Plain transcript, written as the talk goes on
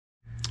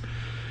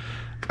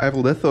I have a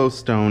litho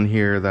stone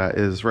here that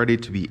is ready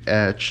to be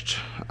etched.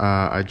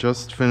 I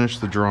just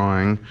finished the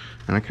drawing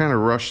and I kind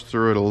of rushed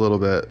through it a little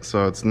bit,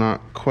 so it's not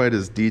quite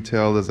as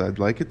detailed as I'd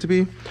like it to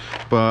be,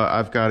 but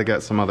I've got to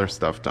get some other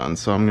stuff done,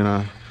 so I'm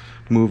gonna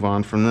move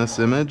on from this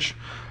image.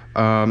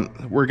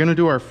 We're gonna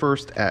do our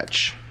first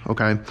etch,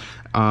 okay?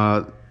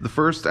 The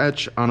first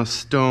etch on a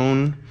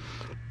stone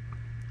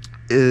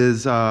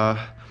is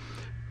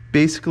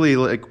basically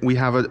like we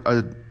have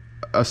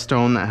a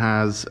stone that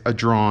has a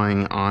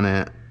drawing on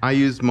it. I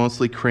used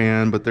mostly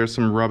crayon, but there's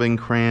some rubbing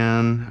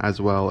crayon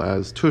as well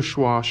as tush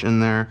wash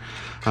in there,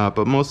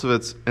 but most of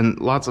it's, and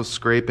lots of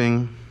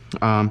scraping.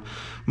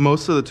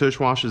 Most of the tush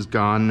wash is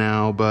gone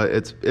now, but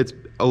it's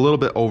a little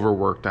bit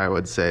overworked, I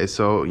would say.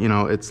 So, you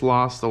know, it's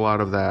lost a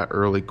lot of that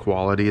early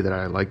quality that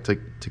I like to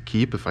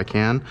keep if I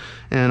can,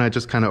 and I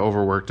just kind of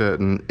overworked it,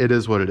 and it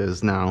is what it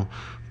is now.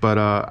 But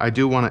I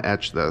do want to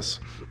etch this.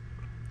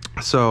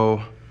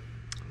 So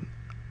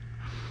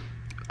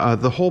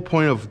the whole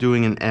point of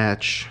doing an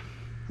etch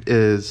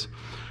is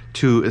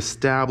to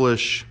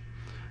establish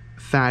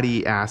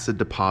fatty acid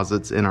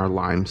deposits in our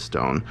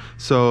limestone.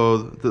 So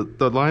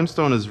the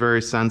limestone is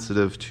very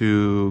sensitive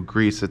to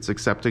grease. It's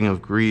accepting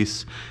of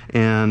grease,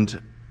 and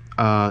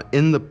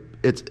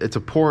it's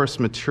a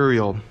porous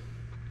material.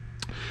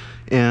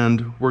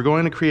 And we're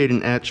going to create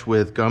an etch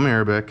with gum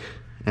arabic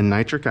and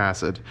nitric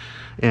acid,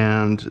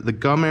 and the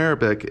gum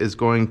arabic is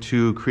going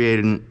to create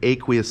an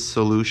aqueous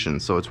solution,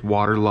 so it's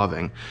water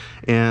loving,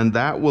 and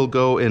that will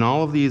go in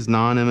all of these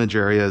non-image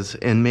areas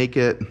and make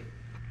it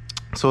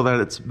so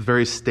that it's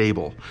very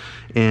stable,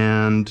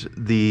 and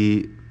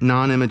the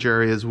non-image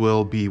areas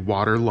will be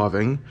water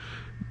loving.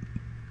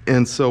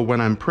 And so when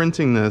I'm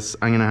printing this,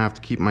 I'm gonna have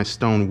to keep my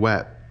stone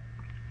wet,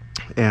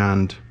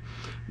 and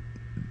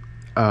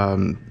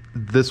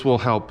this will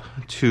help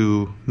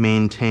to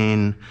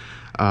maintain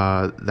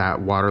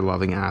that water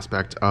loving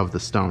aspect of the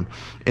stone.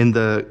 In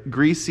the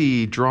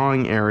greasy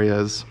drawing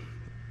areas,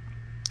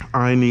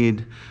 I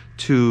need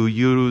to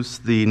use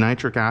the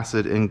nitric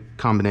acid in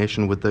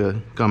combination with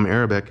the gum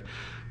arabic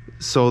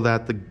so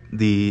that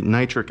the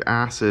nitric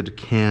acid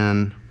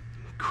can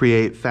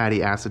create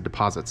fatty acid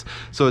deposits.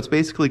 So it's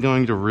basically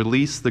going to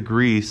release the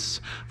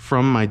grease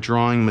from my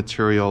drawing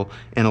material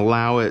and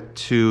allow it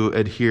to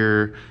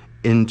adhere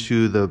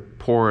into the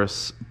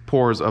pores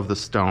of the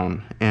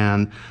stone.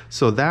 And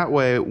so that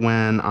way,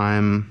 when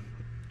I'm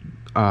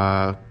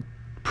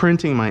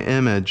printing my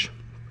image,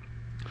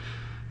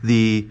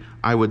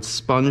 I would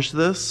sponge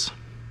this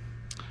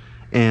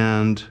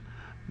and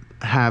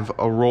have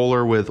a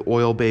roller with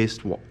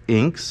oil-based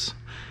inks,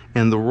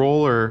 and the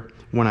roller,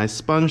 when I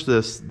sponge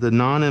this, the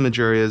non-image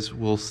areas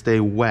will stay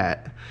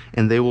wet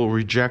and they will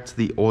reject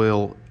the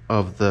oil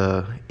of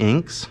the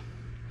inks,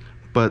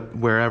 but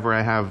wherever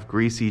I have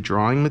greasy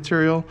drawing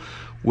material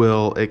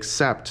will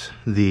accept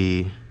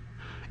the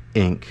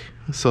ink,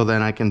 so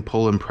then I can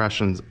pull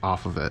impressions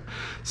off of it.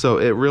 So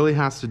it really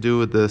has to do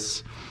with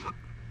this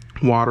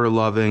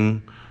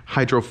water-loving,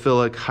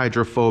 hydrophilic,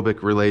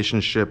 hydrophobic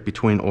relationship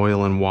between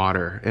oil and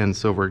water, and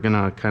so we're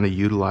gonna kind of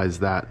utilize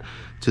that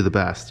to the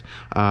best.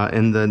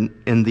 In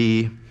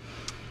the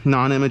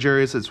non-image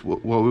areas, it's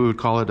what we would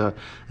call it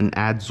an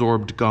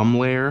adsorbed gum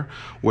layer,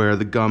 where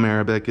the gum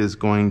arabic is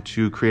going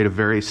to create a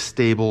very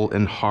stable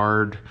and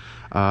hard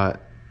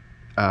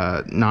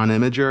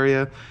non-image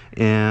area,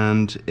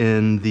 and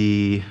in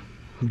the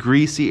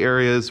greasy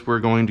areas we're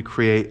going to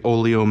create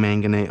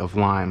oleomanganate of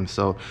lime,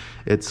 so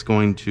it's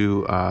going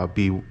to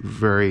be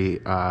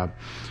very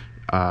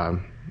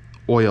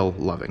oil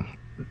loving.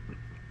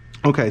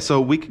 Okay, so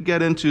we could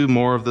get into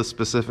more of the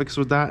specifics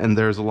with that, and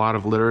there's a lot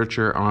of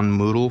literature on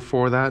Moodle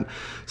for that.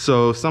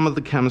 So some of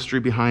the chemistry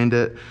behind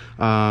it,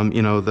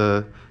 you know,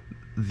 the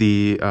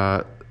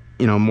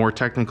you know, more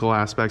technical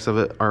aspects of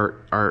it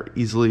are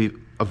easily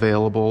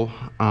available.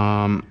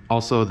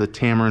 Also, the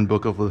Tamarin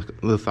Book of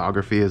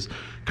Lithography is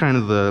kind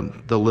of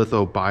the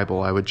litho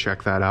Bible. I would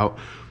check that out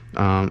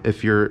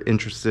if you're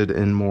interested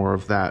in more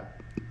of that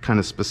kind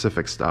of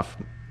specific stuff.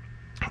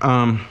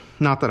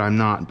 Not that I'm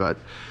not, but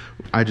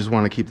I just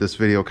want to keep this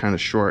video kind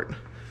of short.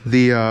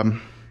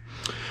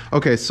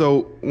 Okay,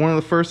 so one of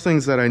the first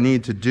things that I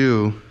need to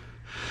do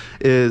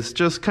is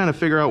just kind of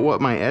figure out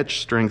what my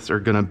etch strengths are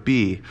going to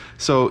be.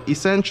 So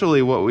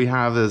essentially what we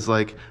have is,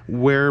 like,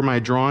 where my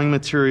drawing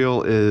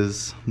material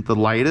is the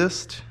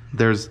lightest,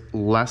 there's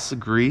less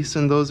grease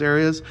in those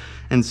areas,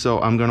 and so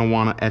I'm going to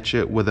want to etch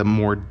it with a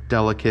more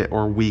delicate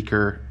or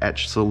weaker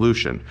etch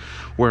solution.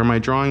 Where my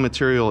drawing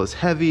material is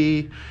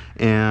heavy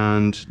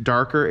and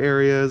darker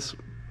areas,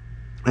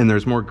 and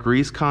there's more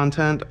grease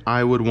content,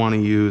 I would want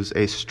to use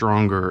a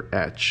stronger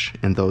etch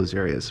in those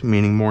areas,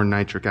 meaning more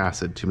nitric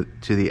acid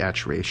to the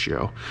etch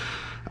ratio.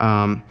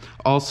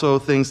 Also,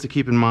 things to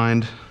keep in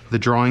mind, the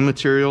drawing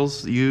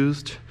materials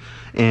used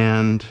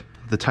and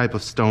the type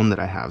of stone that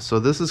I have. So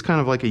this is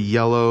kind of like a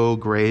yellow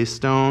gray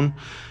stone,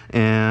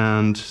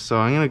 and so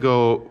I'm going to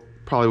go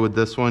probably with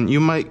this one. You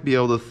might be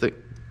able to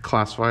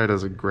classify it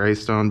as a gray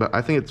stone, but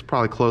I think it's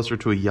probably closer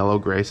to a yellow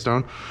gray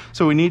stone.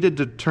 So we need to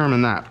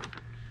determine that.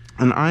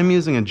 And I'm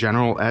using a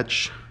general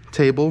etch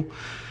table.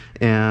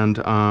 And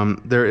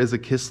there is a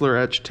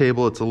Kistler etch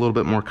table. It's a little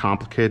bit more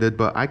complicated,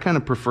 but I kind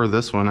of prefer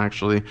this one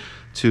actually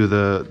to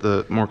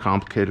the more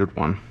complicated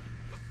one.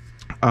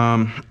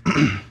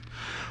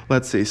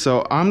 Let's see.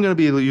 So I'm going to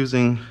be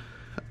using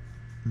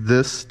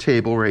this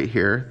table right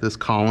here, this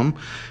column,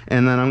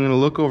 and then I'm going to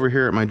look over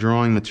here at my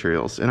drawing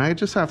materials, and I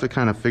just have to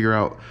kind of figure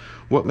out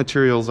what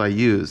materials I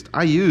used.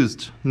 I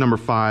used number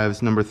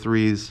 5s, number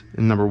 3s,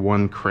 and number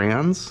 1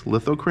 crayons,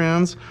 litho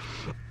crayons,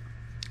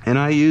 and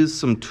I used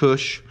some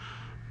tush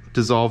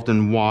dissolved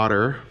in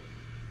water.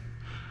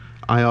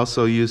 I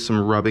also used some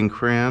rubbing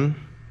crayon,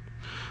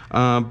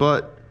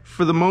 but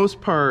for the most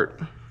part,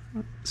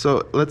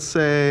 so let's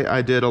say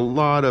I did a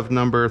lot of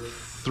number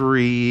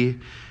 3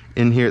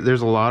 in here.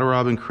 There's a lot of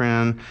rubbing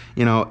crayon,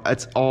 you know,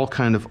 it's all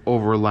kind of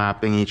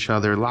overlapping each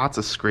other, lots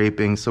of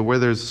scraping. So where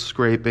there's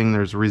scraping,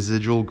 there's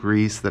residual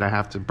grease that I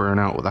have to burn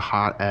out with a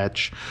hot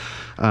etch.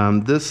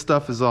 This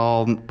stuff is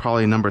all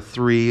probably number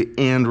 3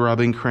 and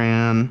rubbing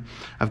crayon.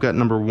 I've got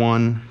number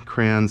 1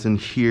 crayons in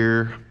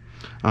here.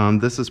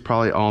 This is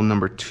probably all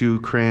number 2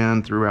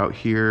 crayon throughout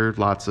here,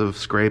 lots of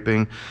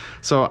scraping.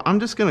 So I'm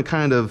just gonna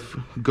kind of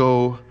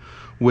go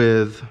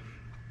with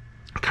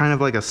kind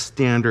of like a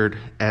standard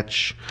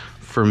etch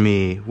for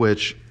me,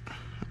 which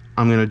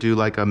I'm gonna do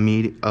like a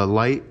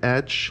light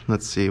etch.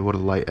 Let's see, what a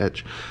light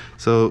etch.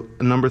 So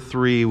number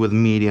 3 with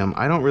medium.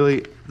 I don't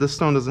really, this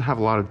stone doesn't have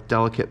a lot of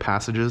delicate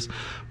passages,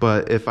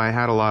 but if I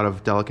had a lot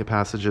of delicate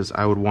passages,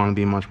 I would want to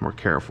be much more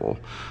careful.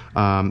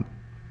 So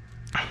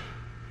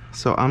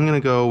I'm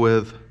gonna go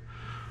with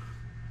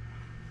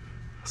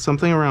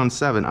something around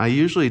 7. I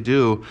usually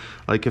do,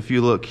 like if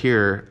you look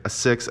here, a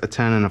 6, a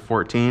 10, and a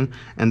 14,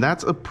 and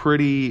that's a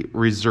pretty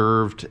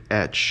reserved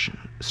etch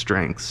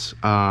strengths.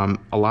 A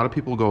lot of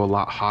people go a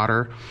lot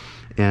hotter,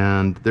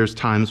 and there's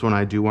times when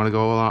I do want to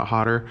go a lot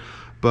hotter,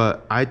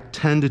 but I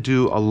tend to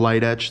do a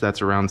light etch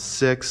that's around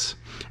 6,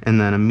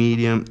 and then a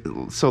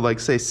medium, so like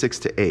say 6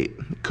 to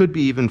 8. Could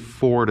be even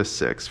 4 to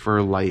 6 for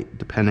a light,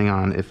 depending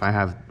on if I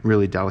have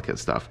really delicate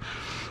stuff.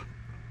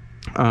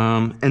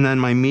 And then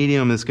my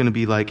medium is going to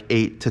be like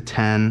 8 to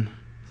 10.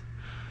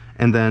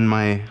 And then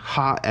my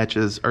hot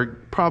etches are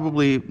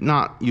probably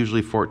not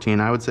usually 14.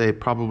 I would say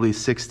probably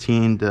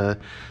 16 to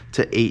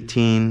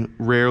 18.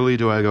 Rarely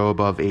do I go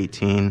above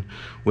 18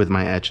 with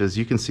my etches.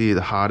 You can see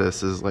the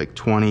hottest is like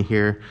 20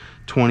 here,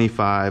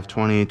 25,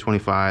 20,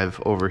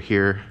 25 over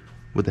here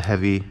with the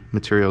heavy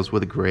materials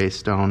with a gray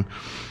stone.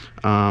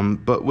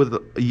 But with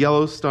a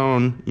yellow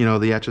stone, you know,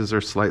 the etches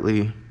are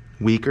slightly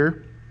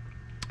weaker.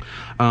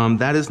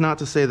 That is not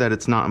to say that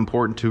it's not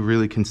important to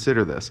really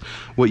consider this.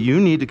 What you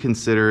need to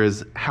consider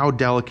is how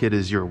delicate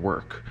is your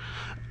work,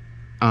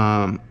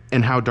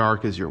 and how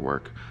dark is your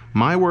work.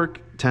 My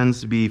work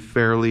tends to be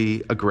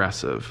fairly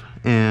aggressive,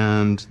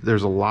 and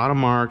there's a lot of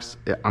marks.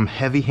 I'm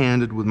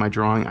heavy-handed with my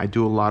drawing. I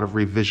do a lot of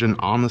revision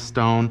on the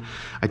stone.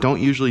 I don't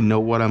usually know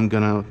what I'm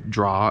gonna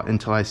draw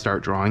until I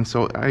start drawing,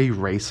 so I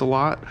erase a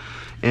lot,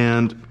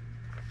 and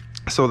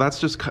so that's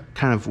just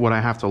kind of what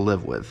I have to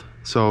live with.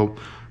 So,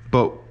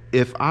 but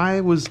if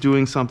I was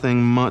doing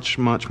something much,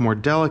 much more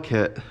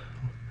delicate,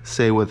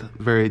 say with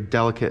very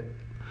delicate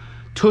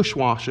tush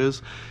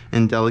washes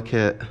and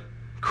delicate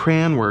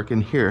crayon work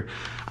in here,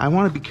 I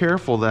want to be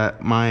careful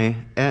that my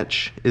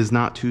etch is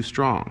not too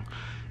strong.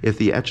 If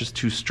the etch is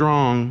too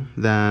strong,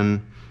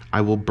 then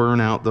I will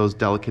burn out those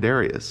delicate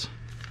areas.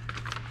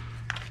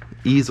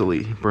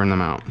 Easily burn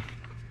them out.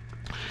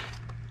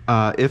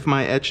 If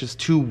my etch is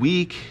too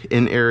weak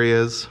in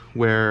areas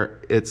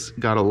where it's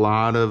got a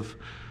lot of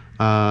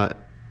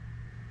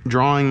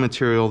drawing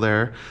material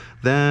there,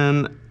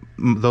 then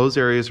those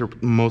areas are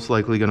most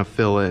likely going to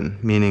fill in,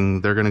 meaning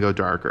they're going to go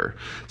darker.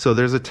 So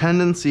there's a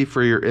tendency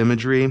for your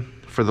imagery,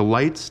 for the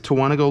lights to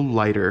want to go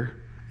lighter,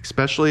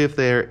 especially if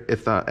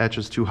the etch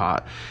is too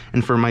hot,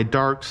 and for my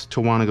darks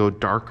to want to go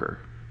darker.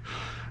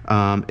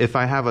 If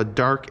I have a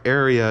dark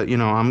area, you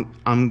know,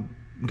 I'm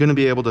going to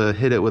be able to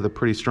hit it with a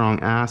pretty strong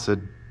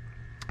acid,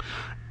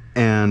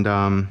 and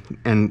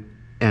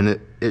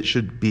it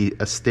should be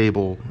a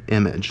stable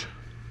image.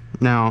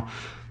 Now,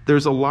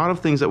 there's a lot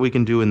of things that we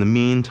can do in the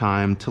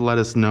meantime to let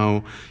us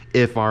know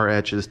if our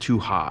etch is too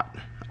hot.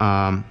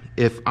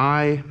 If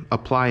I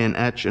apply an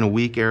etch in a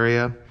weak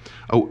area,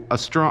 a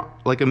strong,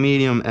 like a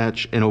medium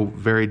etch in a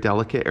very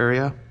delicate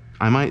area,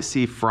 I might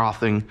see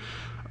frothing,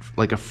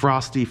 like a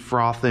frosty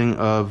frothing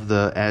of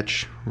the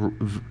etch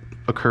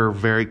occur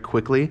very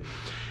quickly,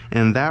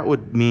 and that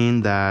would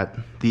mean that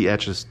the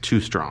etch is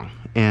too strong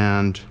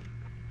and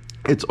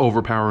it's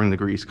overpowering the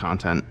grease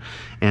content,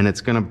 and it's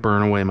going to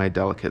burn away my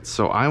delicates.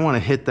 So I want to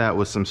hit that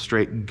with some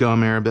straight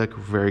gum Arabic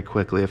very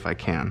quickly if I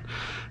can.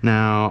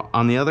 Now,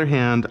 on the other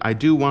hand, I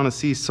do want to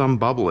see some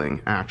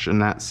bubbling action.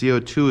 That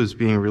CO2 is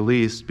being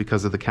released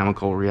because of the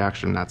chemical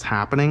reaction that's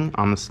happening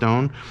on the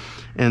stone,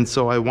 and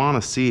so I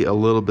want to see a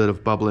little bit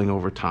of bubbling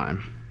over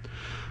time.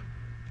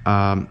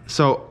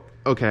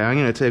 Okay, I'm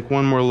going to take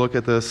one more look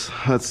at this.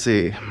 Let's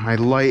see, my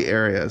light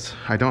areas.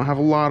 I don't have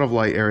a lot of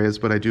light areas,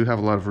 but I do have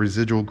a lot of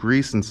residual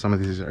grease in some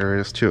of these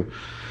areas too.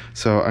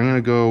 So I'm going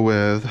to go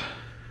with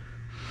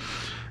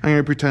I'm going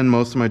to pretend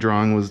most of my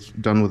drawing was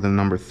done with a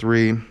number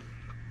 3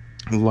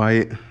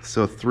 light,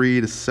 so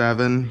 3 to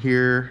 7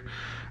 here.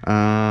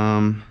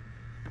 I'll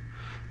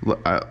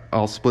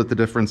split the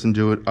difference and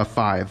do it a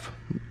 5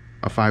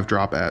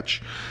 drop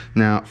etch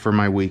now for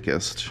my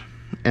weakest,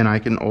 and I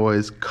can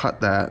always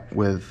cut that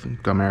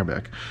with gum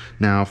arabic.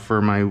 Now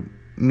for my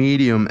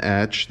medium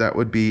etch, that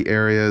would be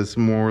areas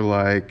more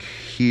like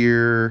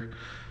here,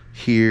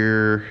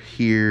 here,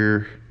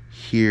 here,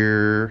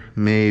 here,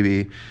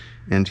 maybe,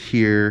 and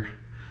here.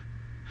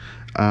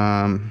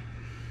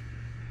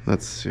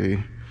 Let's see.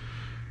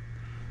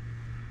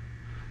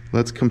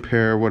 Let's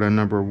compare what a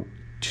number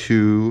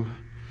 2.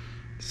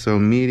 So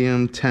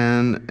medium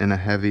 10 and a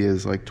heavy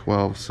is like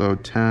 12. So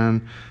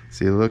 10.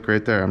 See, look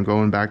right there. I'm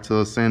going back to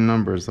those same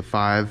numbers. The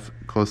 5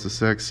 close to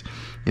 6.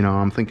 You know,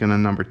 I'm thinking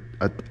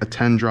a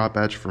 10 drop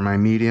etch for my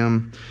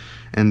medium,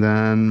 and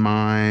then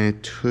my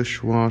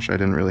tush wash. I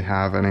didn't really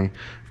have any.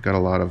 I've got a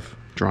lot of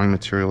drawing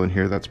material in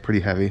here that's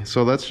pretty heavy.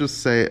 So let's just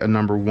say a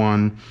number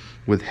 1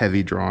 with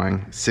heavy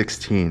drawing,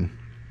 16.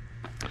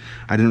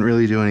 I didn't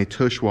really do any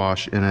tush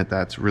wash in it.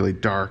 That's really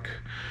dark,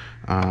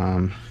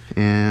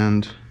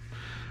 and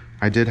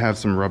I did have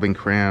some rubbing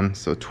crayon,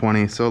 so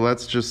 20. So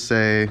let's just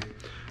say,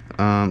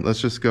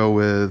 let's just go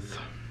with,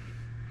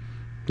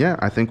 yeah,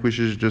 I think we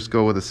should just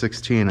go with a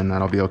 16, and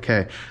that'll be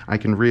okay. I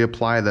can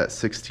reapply that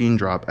 16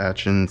 drop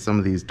etch in some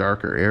of these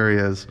darker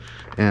areas,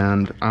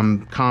 and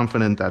I'm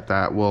confident that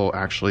that will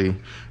actually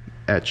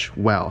etch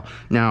well.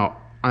 Now,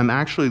 I'm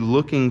actually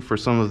looking for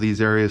some of these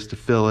areas to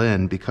fill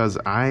in because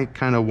I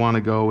kind of want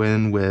to go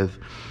in with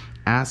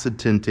acid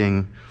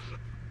tinting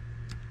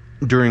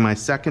during my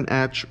second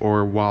etch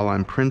or while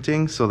I'm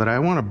printing, so that I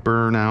want to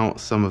burn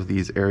out some of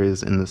these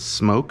areas in the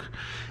smoke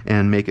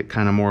and make it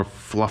kind of more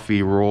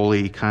fluffy,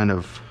 rolly kind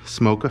of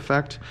smoke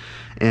effect.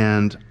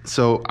 And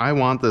so I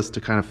want this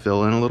to kind of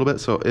fill in a little bit.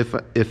 So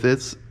if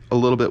it's a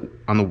little bit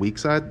on the weak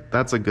side,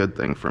 that's a good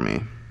thing for me.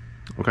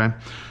 Okay,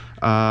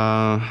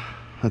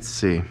 let's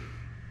see.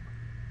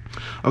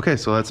 Okay,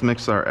 so let's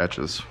mix our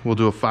etches. We'll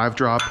do a 5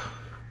 drop,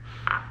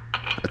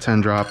 a 10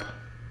 drop,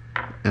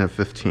 and a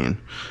 15.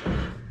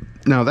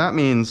 Now that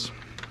means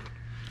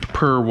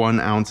per 1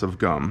 ounce of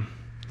gum.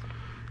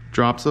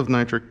 Drops of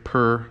nitric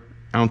per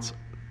ounce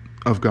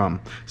of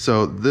gum.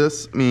 So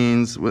this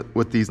means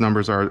what these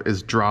numbers are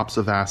is drops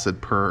of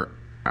acid per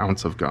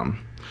ounce of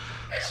gum.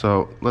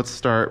 So let's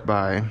start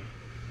by,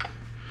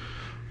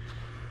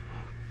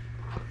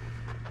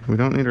 we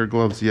don't need our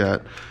gloves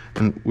yet,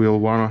 and we'll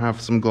want to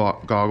have some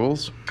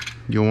goggles.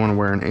 You'll want to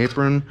wear an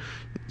apron,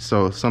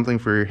 so something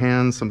for your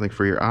hands, something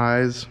for your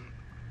eyes.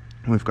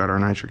 We've got our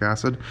nitric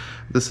acid.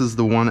 This is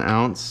the 1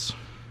 ounce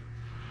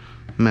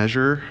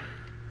measure.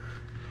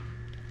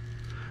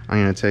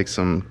 I'm going to take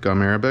some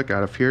gum arabic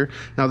out of here.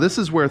 Now this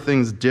is where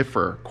things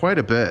differ quite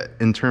a bit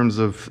in terms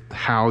of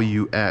how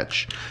you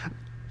etch.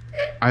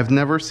 I've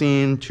never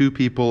seen 2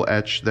 people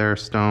etch their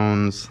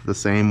stones the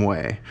same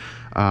way.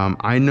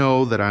 I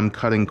know that I'm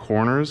cutting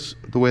corners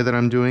the way that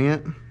I'm doing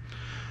it.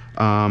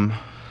 And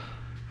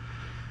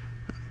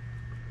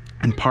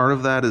part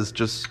of that is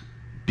just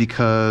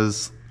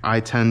because I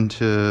tend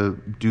to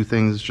do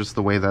things just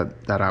the way that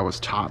I was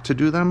taught to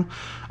do them.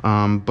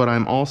 But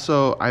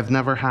I've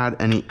never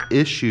had any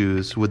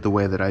issues with the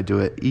way that I do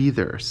it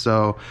either.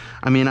 So,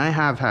 I mean, I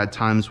have had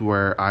times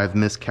where I've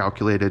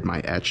miscalculated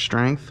my etch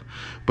strength,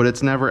 but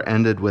it's never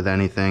ended with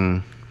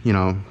anything, you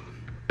know,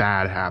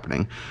 bad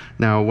happening.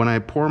 Now, when I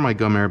pour my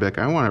gum arabic,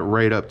 I want it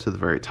right up to the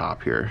very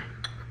top here.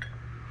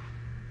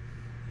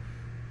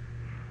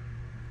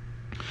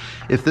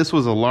 If this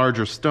was a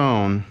larger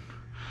stone,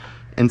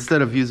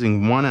 instead of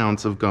using 1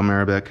 ounce of gum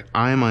arabic,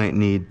 I might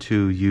need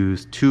to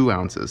use 2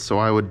 ounces. So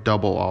I would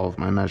double all of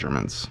my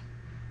measurements.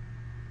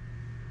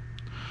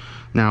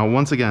 Now,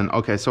 once again,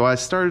 okay, so I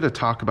started to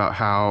talk about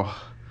how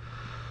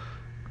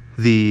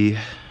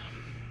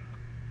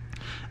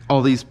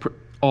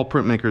all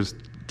printmakers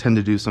tend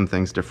to do some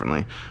things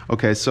differently.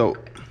 Okay, so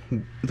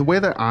the way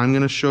that I'm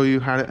going to show you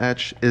how to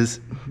etch is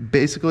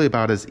basically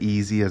about as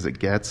easy as it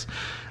gets.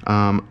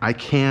 I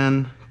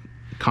can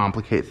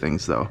complicate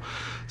things though.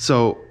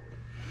 So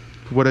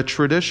what a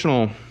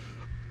traditional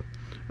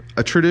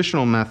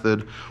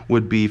method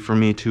would be for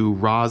me to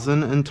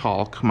rosin and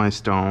talc my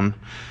stone,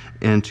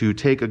 and to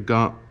take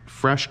a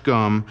fresh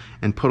gum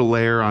and put a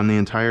layer on the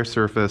entire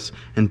surface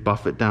and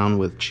buff it down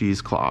with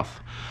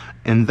cheesecloth.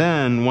 And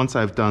then once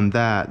I've done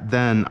that,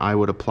 then I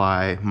would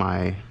apply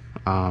my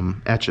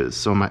etches.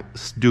 So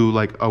do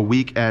like a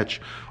weak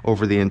etch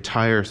over the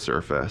entire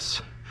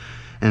surface,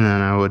 and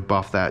then I would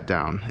buff that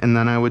down. And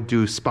then I would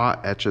do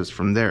spot etches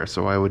from there.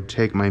 So I would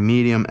take my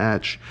medium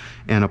etch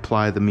and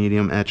apply the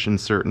medium etch in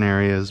certain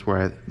areas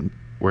where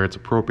it's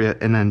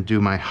appropriate, and then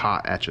do my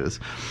hot etches.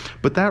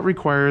 But that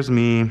requires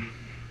me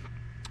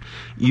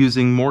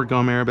using more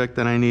gum arabic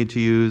than I need to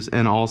use,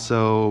 and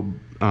also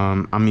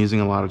I'm using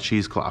a lot of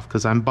cheesecloth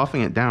because I'm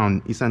buffing it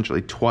down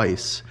essentially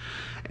twice,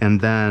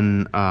 and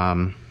then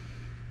a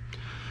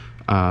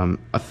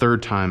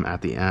third time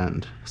at the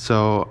end.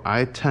 So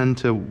I tend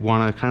to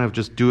want to kind of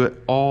just do it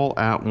all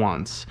at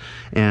once.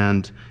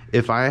 And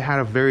If I had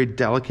a very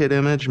delicate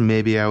image,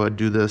 maybe I would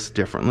do this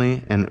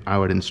differently, and I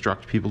would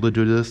instruct people to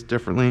do this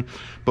differently.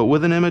 But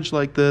with an image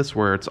like this,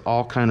 where it's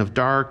all kind of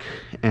dark,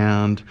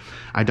 and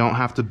I don't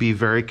have to be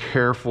very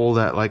careful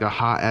that like a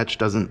hot etch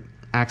doesn't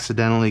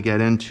accidentally get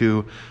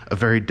into a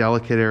very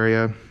delicate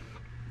area,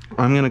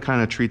 I'm going to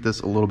kind of treat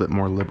this a little bit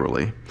more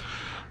liberally.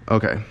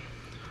 Okay,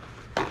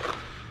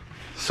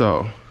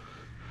 so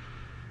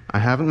I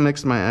haven't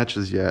mixed my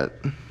etches yet.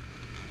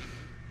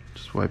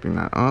 Just wiping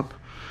that up.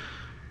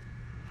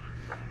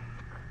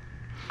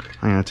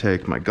 I'm going to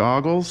take my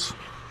goggles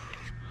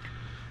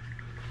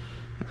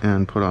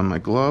and put on my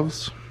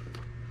gloves.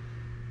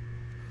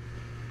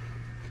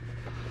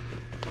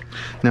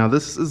 Now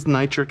this is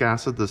nitric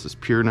acid. This is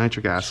pure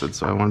nitric acid,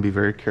 so I want to be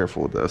very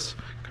careful with this.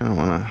 Kind of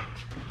want to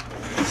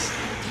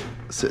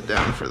sit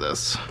down for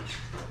this.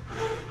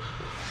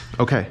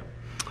 Okay,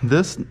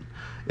 this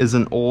is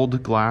an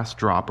old glass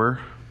dropper,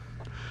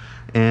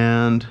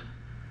 and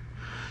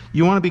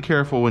you want to be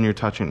careful when you're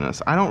touching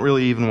this. I don't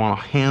really even want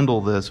to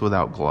handle this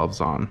without gloves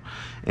on.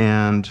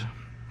 And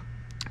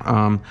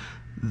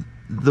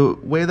the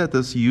way that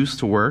this used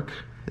to work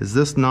is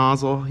this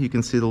nozzle, you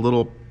can see the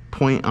little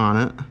point on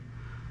it.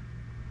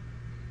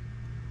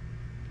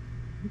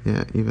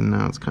 Yeah, even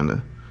now it's kind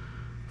of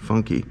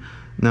funky.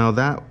 Now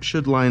that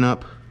should line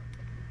up,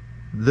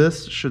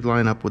 this should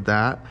line up with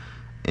that,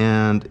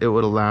 and it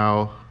would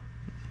allow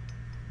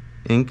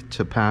ink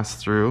to pass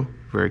through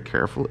very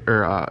carefully,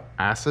 or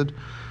acid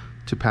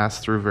to pass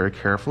through very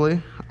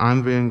carefully.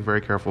 I'm being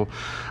very careful.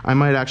 I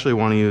might actually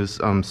want to use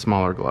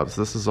smaller gloves.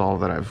 This is all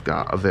that I've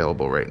got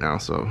available right now,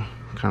 so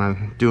kind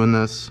of doing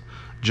this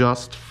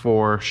just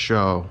for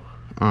show.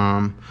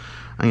 I'm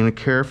going to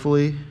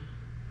carefully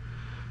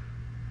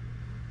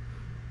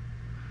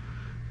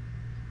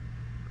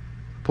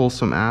pull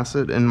some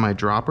acid in my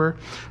dropper.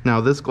 Now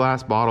this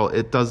glass bottle,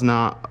 it does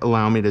not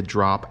allow me to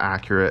drop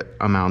accurate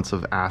amounts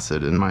of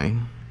acid in my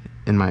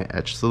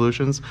etch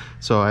solutions,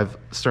 so I've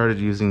started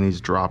using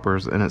these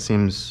droppers, and it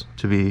seems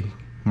to be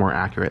more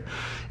accurate.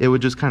 It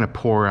would just kind of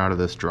pour out of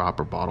this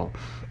dropper bottle.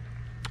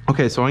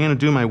 Okay, so I'm going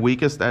to do my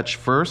weakest etch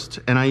first,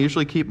 and I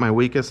usually keep my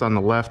weakest on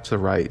the left to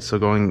right, so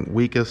going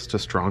weakest to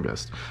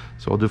strongest.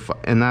 So I'll do,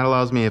 and that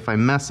allows me, if I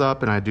mess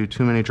up and I do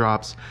too many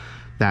drops,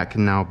 that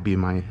can now be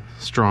my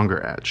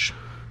stronger etch.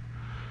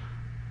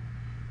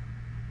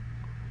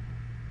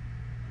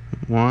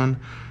 1,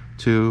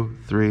 2,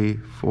 3,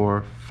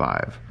 4,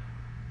 5.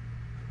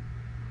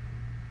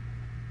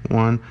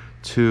 1,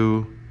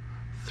 2,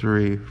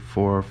 3,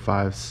 4,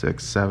 5,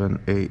 6,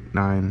 7, 8,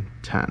 9,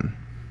 10.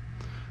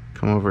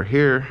 Come over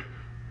here.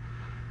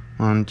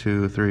 1,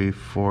 2, 3,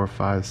 4,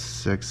 5,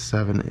 6,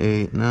 7,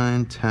 8,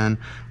 9, 10,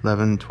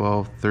 11,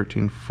 12,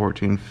 13,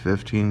 14,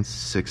 15,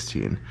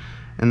 16.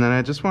 And then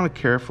I just want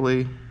to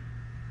carefully,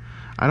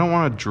 I don't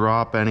want to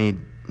drop any,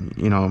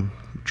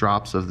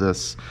 drops of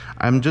this.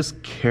 I'm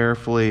just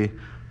carefully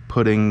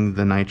putting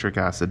the nitric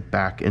acid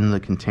back in the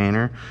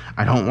container.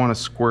 I don't want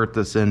to squirt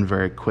this in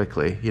very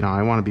quickly.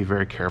 I want to be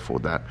very careful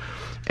with that.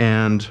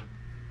 And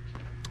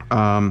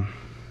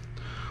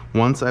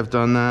once I've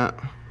done that,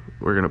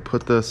 we're going to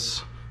put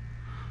this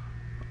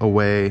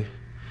away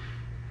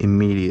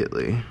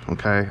immediately,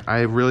 okay? I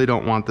really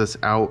don't want this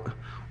out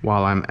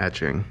while I'm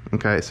etching,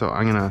 okay? So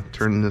I'm going to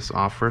turn this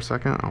off for a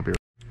second. I'll be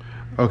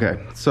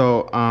okay,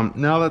 so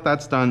now that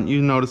that's done,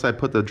 you notice I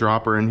put the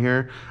dropper in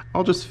here.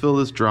 I'll just fill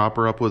this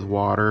dropper up with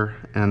water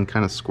and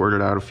kind of squirt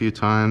it out a few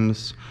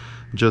times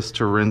just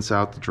to rinse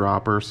out the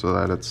dropper so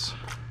that it's,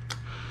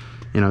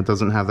 it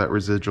doesn't have that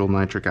residual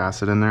nitric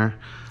acid in there.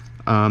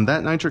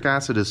 That nitric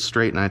acid is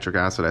straight nitric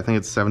acid. I think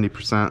it's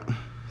 70%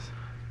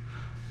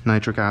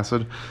 nitric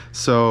acid.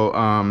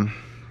 So,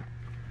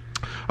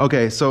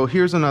 okay, so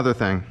here's another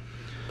thing.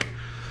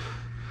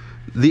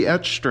 The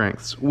etch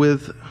strengths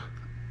with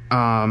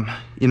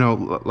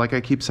like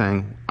I keep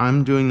saying,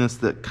 I'm doing this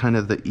the kind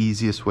of the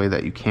easiest way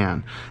that you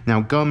can.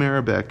 Now, gum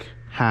arabic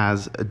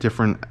has a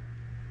different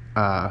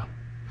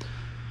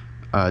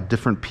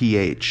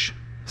pH.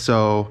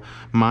 So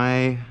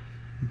my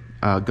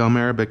gum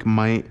arabic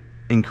might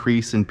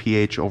increase in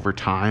pH over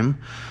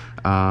time,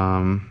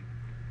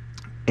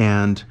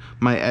 and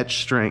my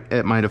etch strength,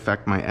 it might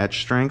affect my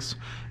etch strengths.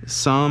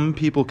 Some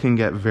people can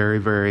get very,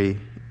 very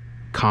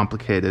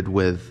complicated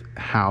with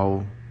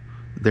how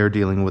they're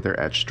dealing with their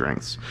etch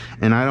strengths,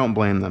 and I don't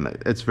blame them.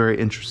 It's a very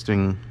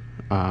interesting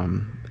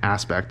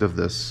aspect of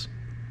this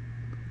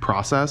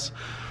process.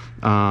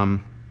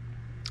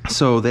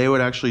 So they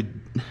would actually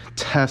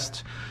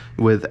test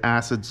with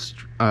acid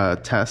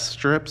test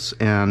strips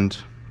and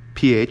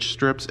pH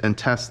strips and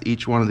test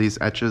each one of these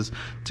etches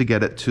to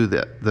get it to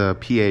the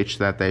pH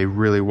that they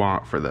really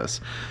want for this.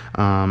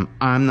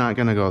 I'm not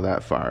going to go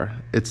that far.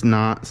 It's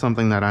not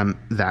something that I'm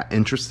that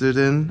interested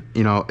in.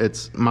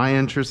 It's my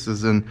interest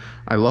is in,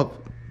 I love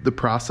the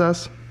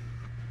process,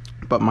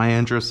 but my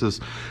interest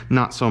is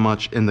not so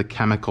much in the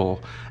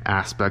chemical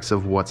aspects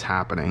of what's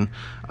happening.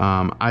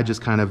 I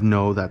just kind of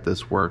know that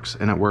this works,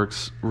 and it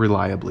works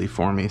reliably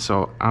for me.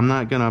 So I'm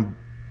not gonna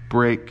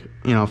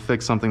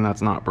fix something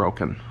that's not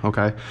broken,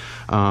 okay?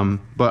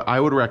 But I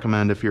would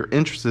recommend, if you're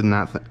interested in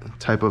that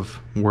type of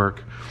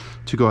work,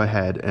 to go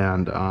ahead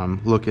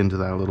and look into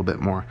that a little bit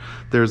more.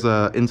 There's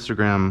a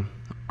Instagram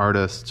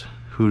artist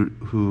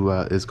who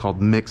is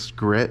called Mixed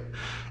Grit,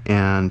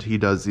 and he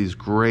does these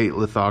great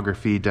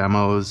lithography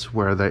demos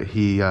where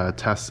he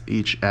tests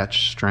each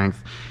etch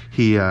strength.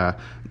 He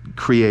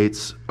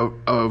creates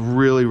a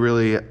really,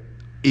 really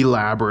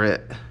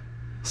elaborate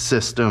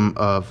system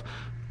of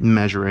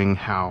measuring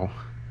how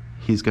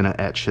he's going to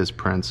etch his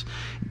prints.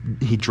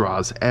 He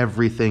draws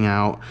everything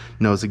out,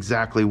 knows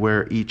exactly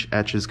where each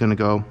etch is going to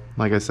go.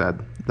 Like I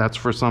said, that's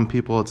for some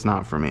people, it's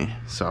not for me.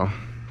 So,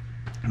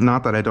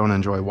 not that I don't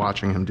enjoy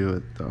watching him do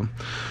it though.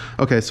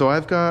 Okay, so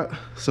I've got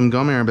some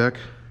gum arabic.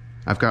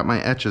 I've got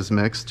my etches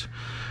mixed.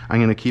 I'm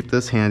going to keep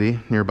this handy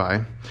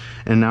nearby.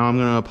 And now I'm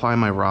going to apply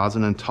my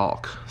rosin and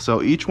talc.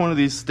 So each one of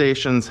these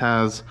stations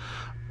has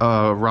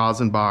a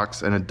rosin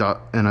box and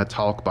a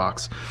talc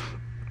box.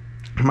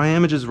 My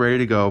image is ready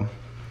to go,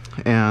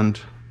 and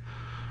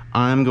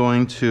I'm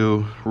going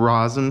to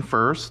rosin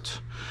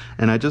first,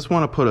 and I just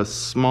want to put a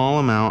small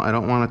amount. I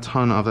don't want a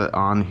ton of it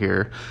on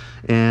here,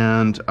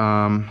 and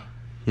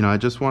I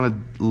just want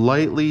to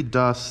lightly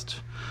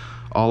dust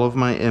all of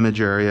my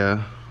image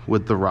area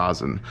with the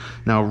rosin.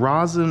 Now,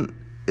 rosin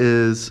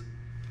is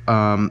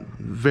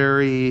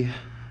very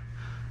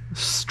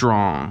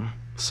strong,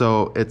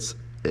 so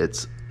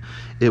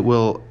it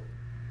will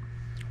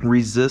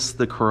resist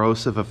the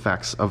corrosive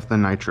effects of the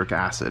nitric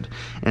acid,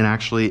 and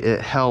actually it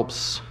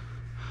helps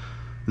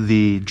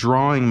the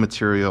drawing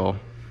material,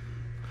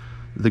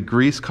 the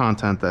grease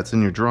content that's in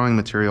your drawing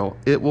material.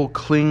 It will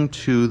cling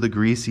to the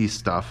greasy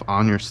stuff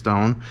on your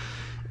stone,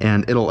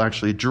 and it'll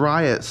actually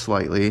dry it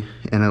slightly,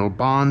 and it'll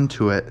bond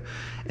to it,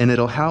 and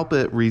it'll help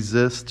it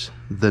resist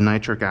the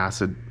nitric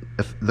acid,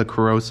 the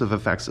corrosive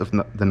effects of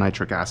the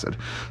nitric acid.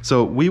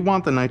 So we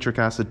want the nitric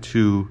acid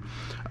to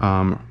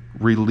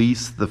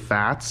release the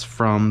fats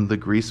from the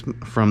grease,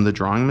 from the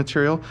drawing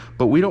material,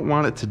 but we don't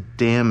want it to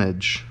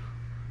damage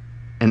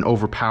and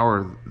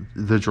overpower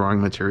the drawing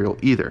material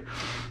either.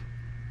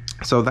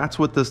 So that's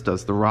what this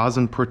does. The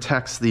rosin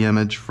protects the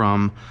image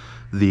from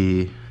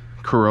the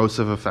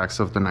corrosive effects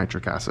of the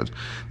nitric acid.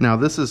 Now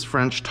this is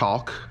French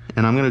talc,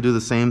 and I'm going to do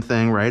the same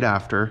thing right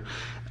after.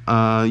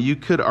 You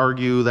could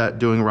argue that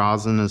doing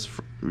rosin is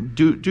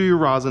do your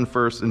rosin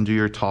first and do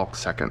your talc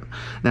second.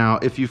 Now,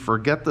 if you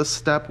forget this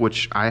step,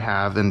 which I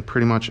have and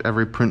pretty much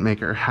every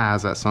printmaker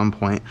has at some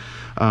point,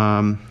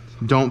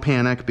 don't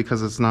panic,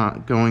 because it's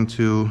not going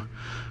to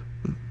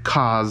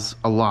cause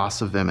a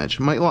loss of image.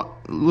 Might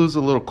lose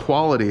a little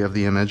quality of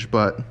the image,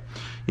 but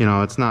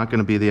it's not going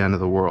to be the end of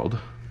the world.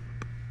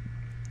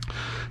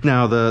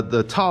 Now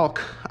the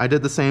talc, I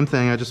did the same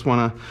thing. I just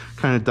want to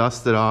kind of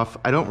dust it off.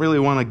 I don't really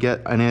want to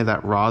get any of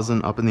that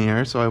rosin up in the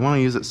air, so I want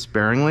to use it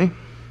sparingly,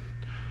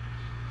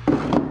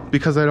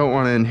 because I don't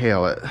want to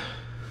inhale it,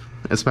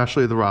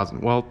 especially the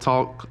rosin. Well,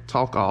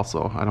 talc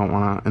also, I don't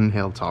want to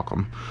inhale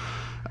talcum.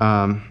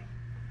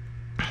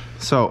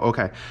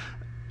 Okay,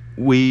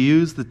 we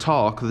use the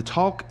talc. The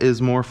talc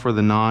is more for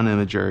the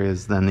non-image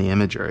areas than the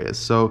image areas.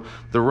 So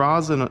the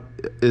rosin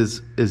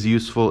is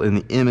useful in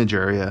the image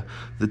area.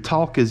 The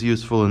talc is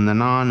useful in the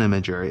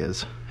non-image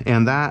areas,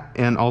 and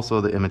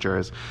also the image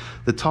areas.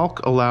 The talc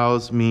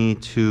allows me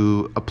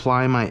to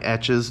apply my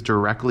etches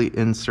directly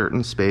in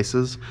certain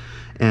spaces,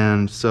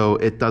 and so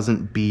it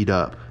doesn't bead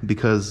up,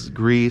 because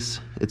grease,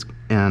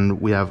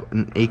 and we have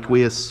an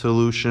aqueous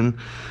solution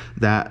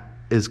that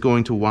is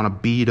going to want to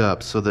bead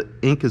up, so the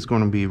ink is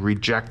going to be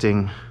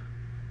rejecting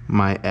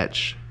my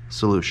etch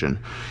solution,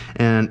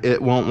 and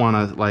it won't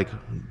want to, like,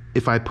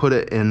 if I put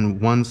it in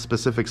one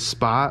specific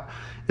spot,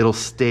 it'll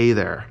stay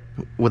there.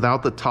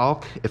 Without the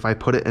talc, if I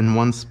put it in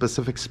one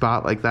specific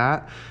spot like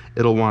that,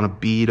 it'll want to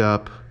bead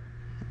up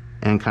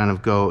and kind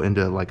of go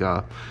into like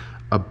a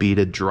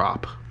beaded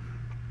drop.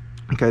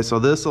 Okay, so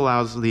this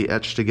allows the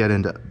etch to get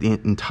into the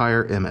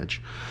entire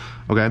image.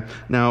 Okay,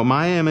 now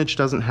my image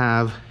doesn't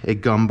have a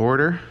gum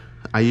border.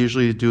 I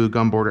usually do a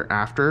gum border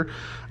after,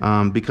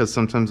 because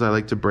sometimes I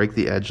like to break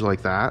the edge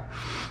like that,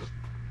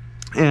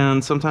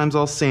 and sometimes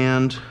I'll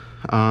sand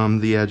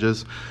the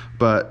edges,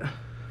 but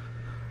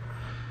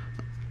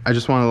I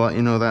just want to let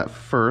you know that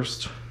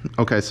first.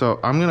 Okay,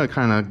 so I'm gonna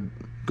kind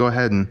of go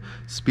ahead and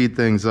speed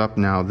things up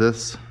now.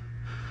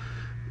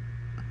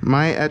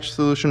 My etch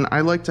solution,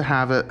 I like to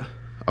have it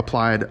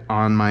applied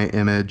on my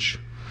image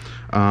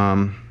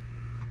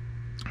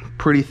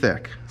pretty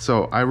thick,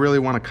 so I really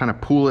want to kind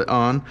of pull it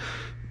on.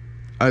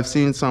 I've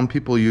seen some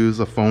people use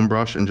a foam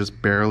brush and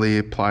just barely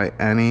apply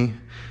any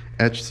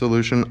etch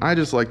solution. I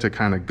just like to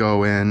kind of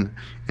go in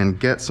and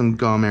get some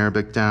gum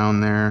arabic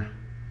down there.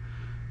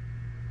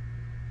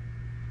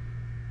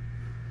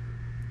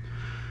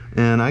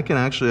 And I can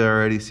actually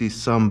already see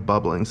some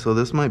bubbling, so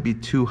this might be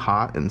too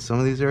hot in some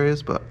of these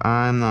areas, but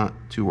I'm not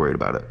too worried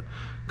about it,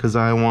 because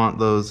I want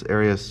those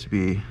areas to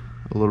be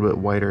a little bit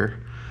whiter,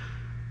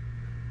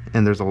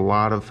 and there's a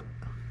lot of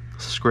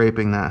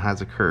scraping that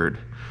has occurred.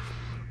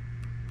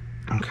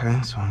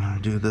 Okay, so I'm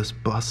going to do this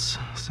bus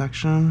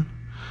section.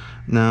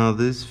 Now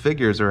these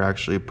figures are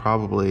actually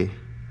probably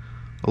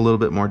a little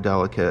bit more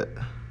delicate,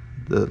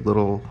 the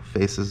little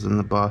faces in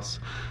the bus.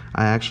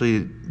 I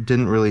actually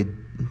didn't really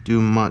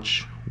do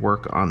much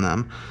work on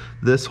them.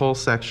 This whole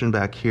section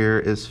back here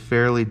is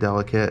fairly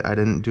delicate. I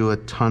didn't do a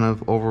ton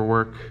of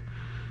overwork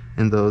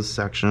in those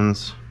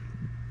sections.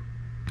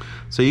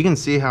 So you can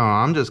see how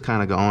I'm just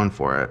kind of going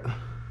for it.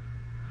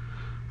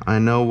 I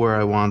know where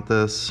I want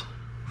this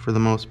for the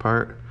most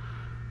part.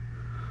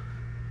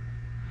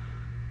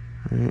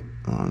 Right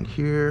along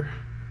here.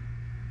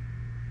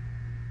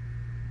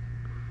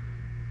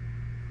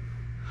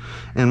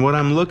 And what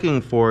I'm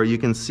looking for, you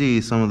can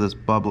see some of this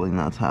bubbling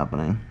that's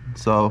happening.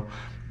 So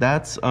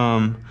that's,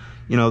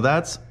 you know,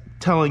 that's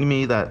telling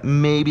me that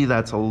maybe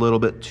that's a little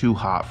bit too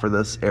hot for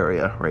this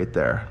area right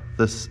there,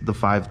 the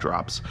 5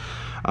 drops.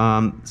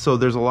 So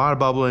there's a lot of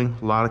bubbling,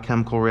 a lot of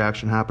chemical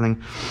reaction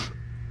happening.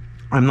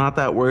 I'm not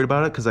that worried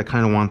about it because I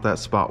kind of want that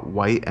spot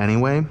white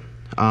anyway.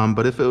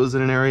 But if it was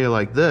in an area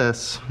like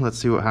this, let's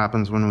see what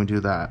happens when we do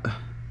that.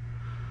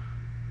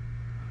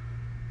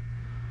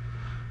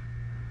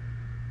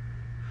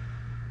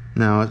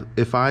 Now,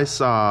 if I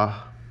saw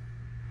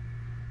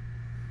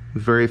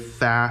very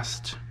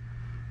fast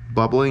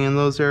bubbling in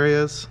those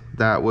areas,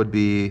 that would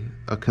be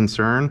a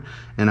concern,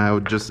 and I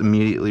would just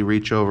immediately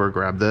reach over,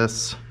 grab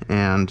this,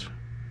 and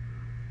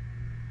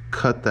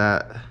cut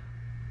that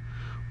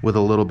with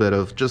a little bit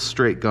of just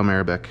straight gum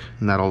Arabic,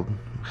 and that'll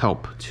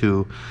help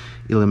to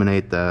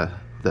eliminate the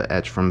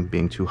etch from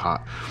being too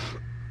hot.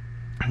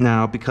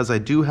 Now, because I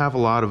do have a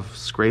lot of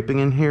scraping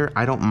in here,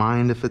 I don't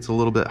mind if it's a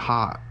little bit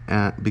hot,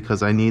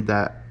 because I need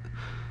that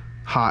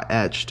hot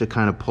etch to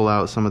kind of pull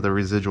out some of the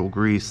residual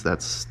grease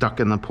that's stuck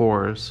in the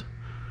pores.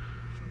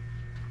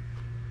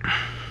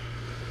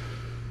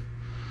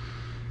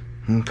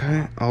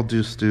 Okay, I'll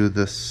just do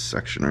this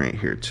section right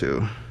here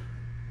too.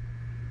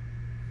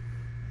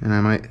 And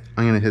I'm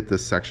gonna hit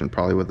this section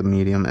probably with a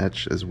medium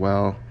etch as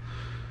well.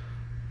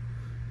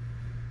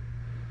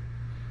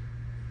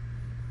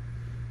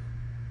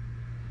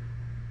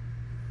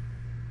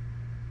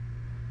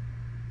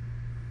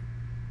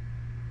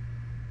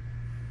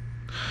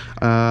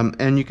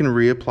 And you can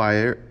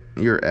reapply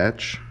your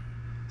etch,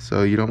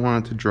 so you don't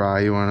want it to dry.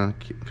 You want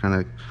to kind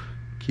of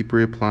keep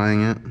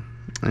reapplying it,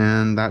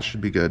 and that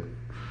should be good.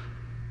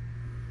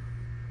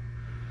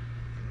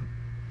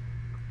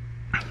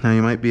 Now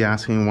you might be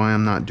asking why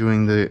I'm not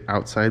doing the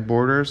outside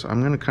borders. I'm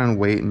going to kind of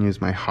wait and use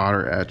my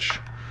hotter etch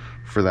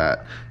for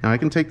that. Now I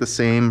can take the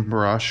same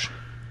brush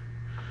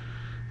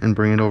and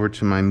bring it over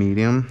to my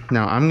medium.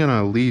 Now I'm going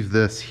to leave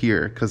this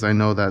here because I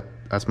know that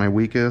that's my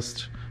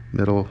weakest,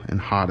 middle, and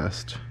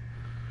hottest.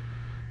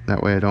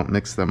 That way I don't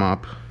mix them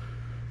up.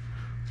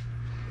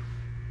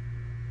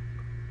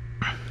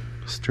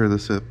 Stir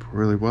this up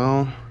really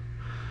well.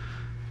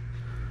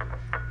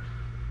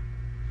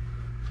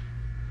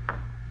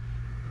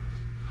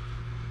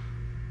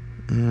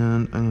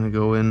 And I'm going to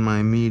go in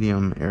my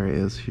medium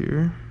areas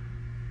here.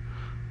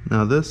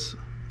 Now this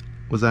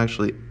was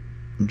actually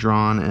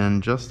drawn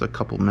in just a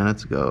couple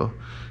minutes ago,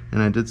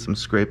 and I did some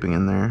scraping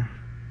in there.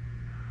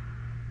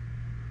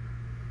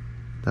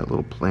 That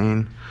little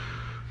plane.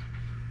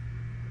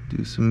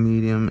 Do some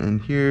medium in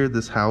here.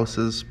 This house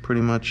is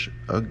pretty much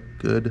a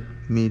good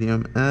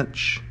medium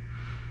etch.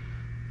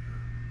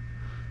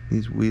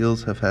 These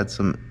wheels have had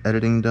some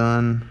editing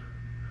done.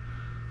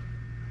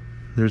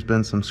 There's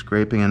been some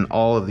scraping in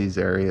all of these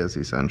areas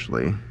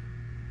essentially.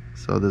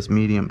 So this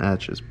medium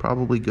etch is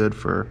probably good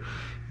for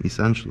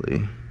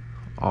essentially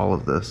all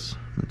of this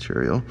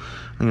material.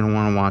 I'm going to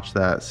want to watch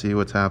that, see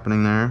what's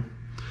happening there.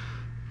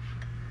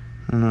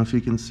 I don't know if you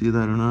can see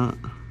that or not.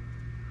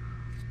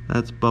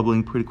 That's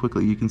bubbling pretty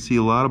quickly. You can see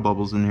a lot of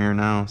bubbles in here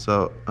now,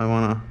 so I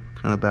want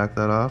to kind of back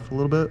that off a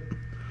little bit.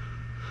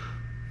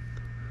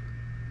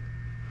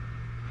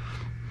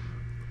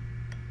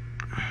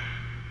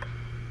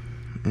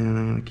 And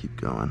I'm going to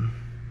keep going.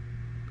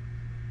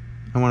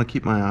 I want to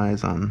keep my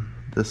eyes on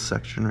this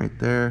section right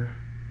there.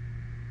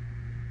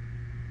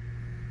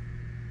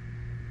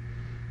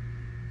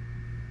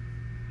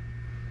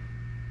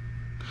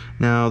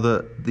 Now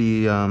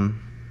the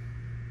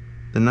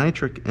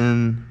nitric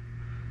in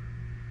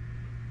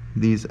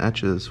these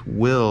etches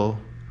will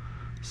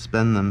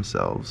spend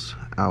themselves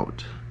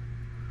out.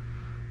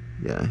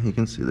 Yeah, you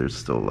can see there's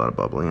still a lot of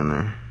bubbling in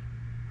there.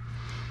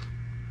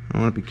 I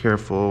want to be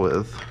careful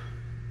with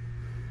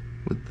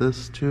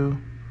this too,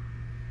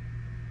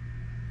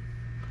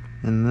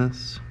 and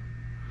this.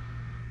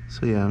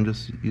 So yeah, I'm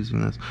just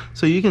using this.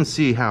 So you can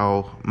see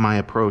how my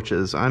approach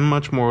is. I'm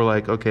much more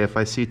like, okay, if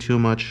I see too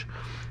much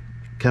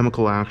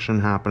chemical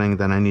action happening,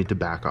 then I need to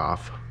back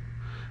off.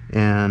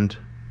 And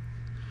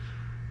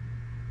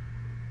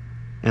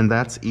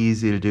that's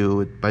easy to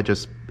do by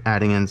just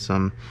adding in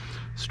some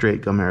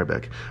straight gum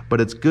Arabic.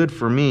 But it's good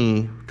for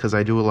me, because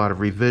I do a lot of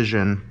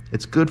revision,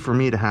 it's good for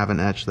me to have an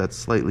etch that's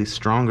slightly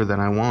stronger than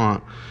I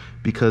want,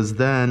 because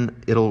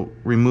then it'll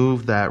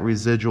remove that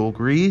residual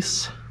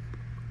grease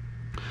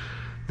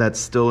that's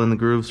still in the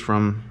grooves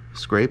from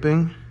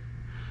scraping.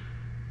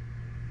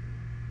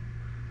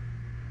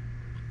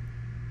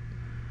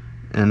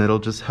 and it'll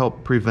just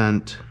help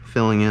prevent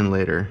filling in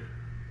later.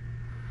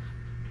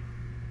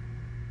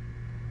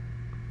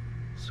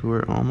 So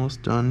we're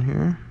almost done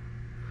here.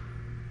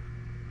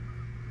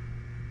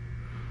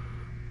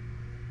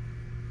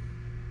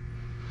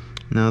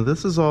 Now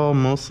this is all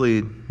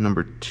mostly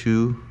number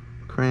 2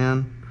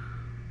 crayon.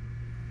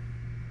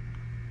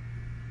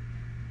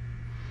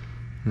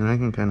 And I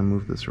can kind of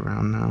move this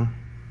around now.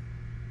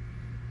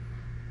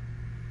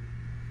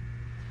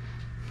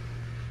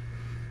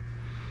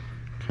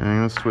 Okay, I'm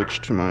going to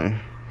switch to my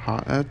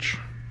hot etch.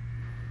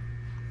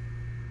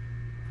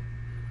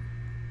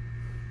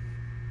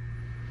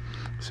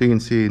 So you can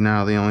see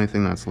now the only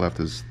thing that's left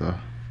is the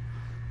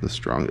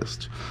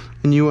strongest.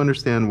 And you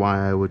understand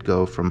why I would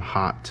go from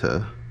hot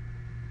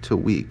to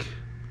weak.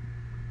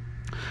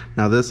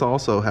 Now this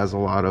also has a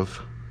lot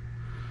of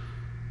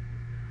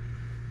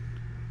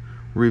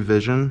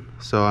revision,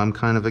 so I'm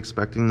kind of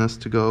expecting this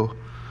to go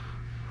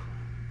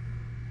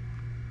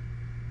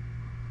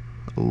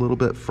a little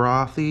bit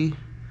frothy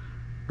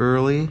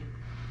early,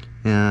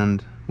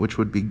 and which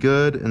would be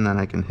good, and then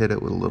I can hit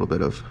it with a little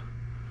bit of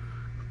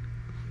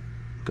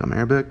gum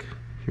arabic.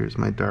 Here's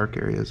my dark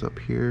areas up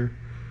here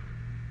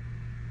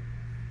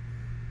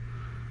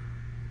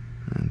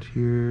and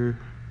here.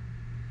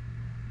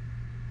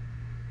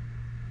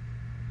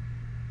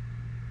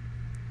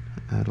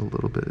 Add a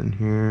little bit in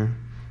here.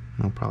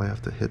 I'll probably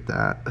have to hit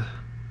that.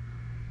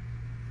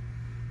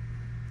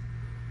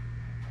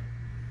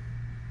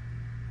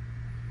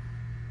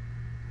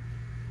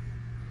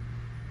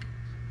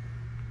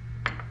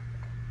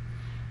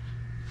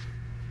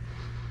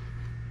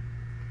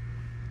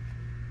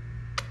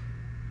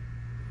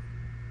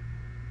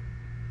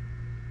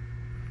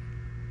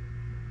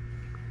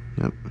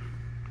 Yep.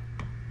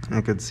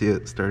 I could see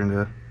it starting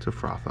to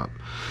froth up.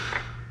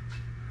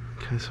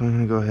 Okay, so I'm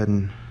going to go ahead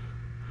and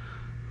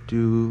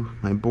do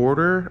my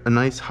border. A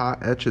nice hot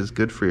etch is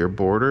good for your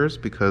borders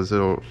because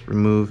it'll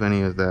remove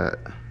any of that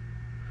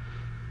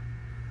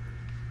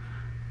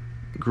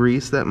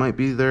grease that might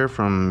be there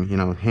from, you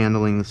know,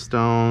 handling the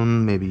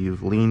stone. Maybe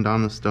you've leaned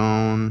on the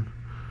stone.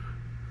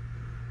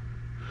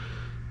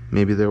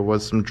 Maybe there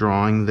was some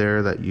drawing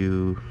there that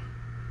you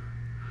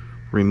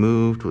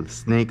removed with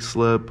snake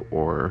slip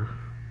or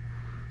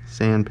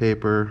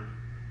sandpaper.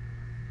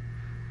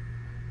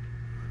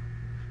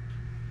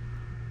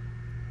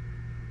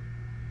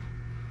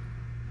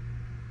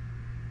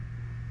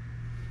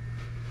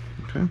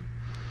 Okay,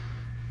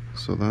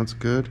 so that's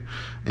good.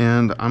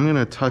 And I'm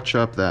gonna touch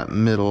up that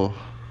middle,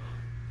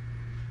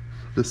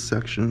 this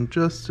section,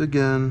 just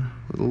again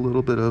with a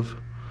little bit of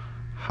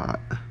hot.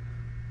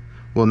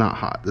 Well, not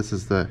hot, this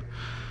is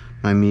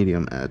my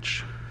medium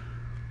etch.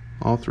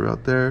 All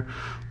throughout there,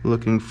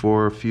 looking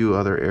for a few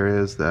other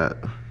areas that,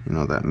 you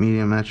know, that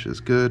medium etch is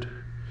good.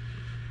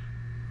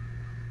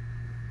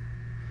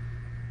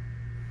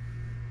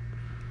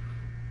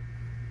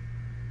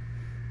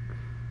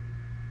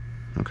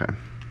 Okay.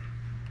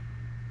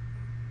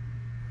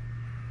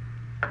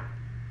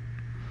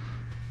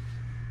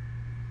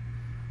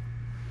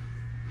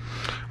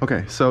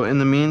 Okay, so in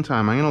the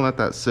meantime, I'm gonna let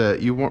that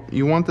sit. You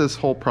want this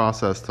whole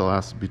process to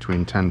last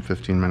between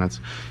 10-15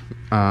 minutes.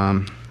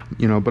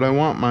 You know, but I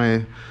want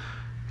my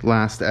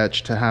last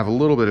etch to have a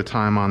little bit of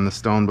time on the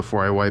stone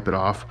before I wipe it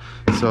off.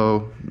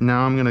 So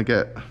now I'm gonna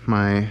get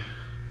my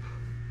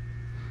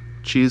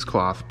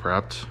cheesecloth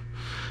prepped,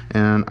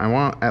 and I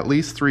want at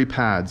least 3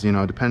 pads, you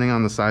know, depending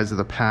on the size of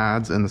the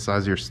pads and the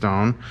size of your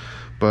stone.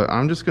 But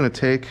I'm just gonna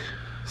take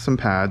some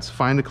pads,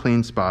 find a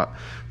clean spot,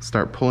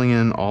 start pulling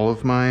in all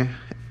of my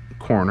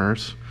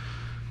corners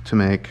to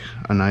make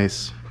a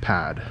nice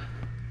pad.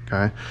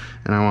 Okay,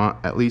 and I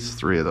want at least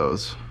 3 of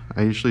those.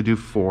 I usually do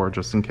 4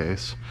 just in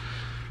case.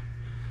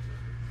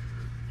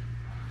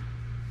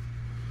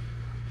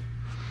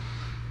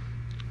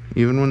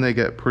 Even when they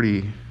get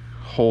pretty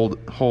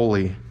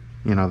holy,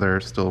 you know,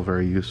 they're still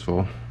very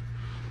useful.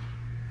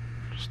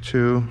 Just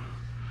 2.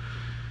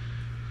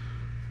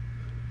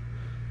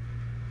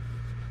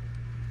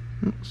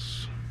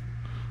 Oops.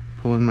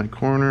 Pull in my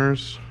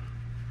corners.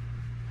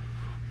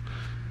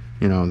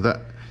 You know,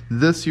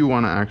 this you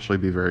want to actually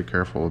be very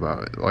careful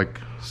about it.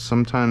 Like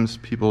sometimes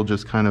people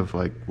just kind of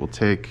like will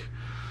take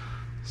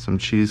some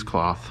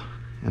cheesecloth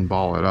and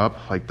ball it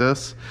up like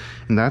this,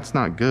 and that's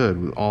not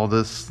good. All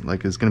this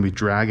like is going to be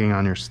dragging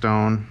on your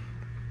stone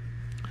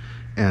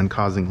and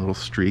causing little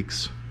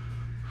streaks.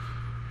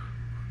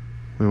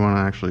 We want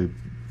to actually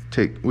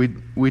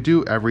we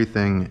do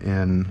everything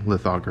in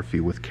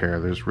lithography with care.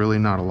 There's really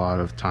not a lot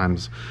of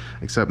times,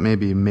 except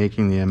maybe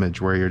making the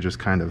image, where you're just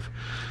kind of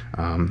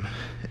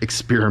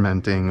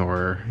experimenting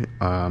or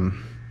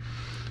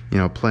you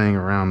know, playing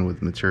around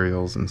with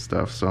materials and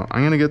stuff. So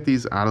I'm gonna get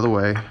these out of the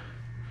way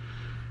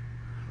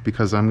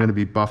because I'm gonna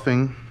be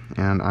buffing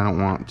and I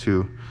don't want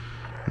to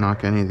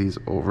knock any of these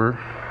over.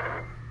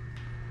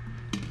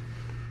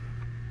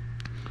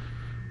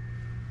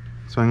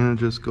 So I'm gonna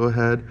just go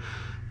ahead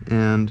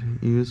and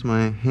use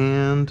my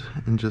hand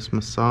and just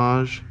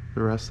massage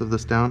the rest of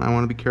this down. I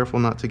want to be careful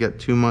not to get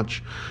too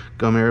much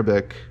gum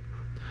arabic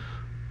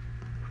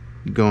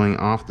going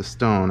off the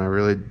stone.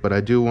 But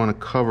I do want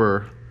to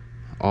cover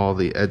all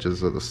the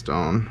edges of the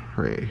stone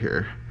right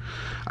here.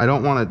 I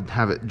don't want to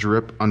have it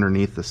drip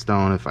underneath the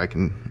stone if I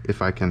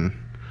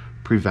can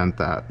prevent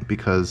that,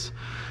 because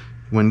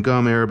when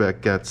gum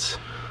arabic gets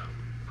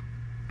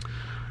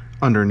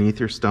underneath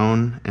your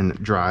stone and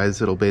it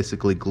dries, it'll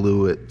basically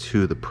glue it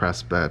to the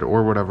press bed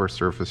or whatever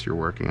surface you're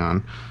working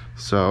on.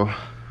 So,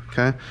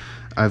 okay,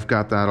 I've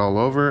got that all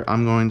over.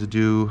 I'm going to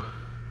do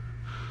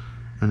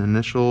an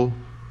initial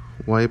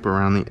wipe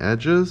around the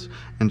edges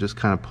and just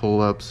kind of pull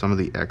up some of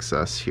the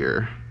excess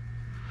here.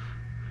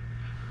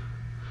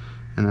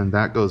 And then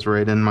that goes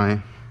right in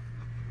my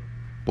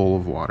bowl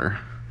of water.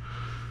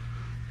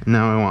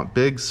 Now I want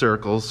big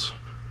circles.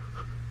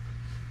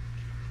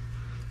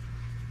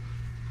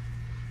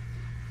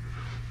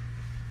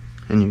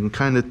 And you can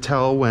kind of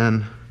tell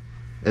when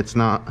it's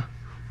not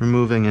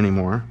removing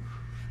anymore.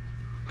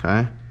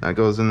 Okay, that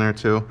goes in there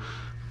too.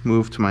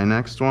 Move to my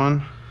next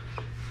one.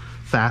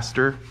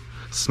 Faster,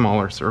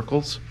 smaller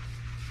circles.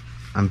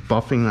 I'm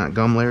buffing that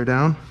gum layer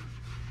down.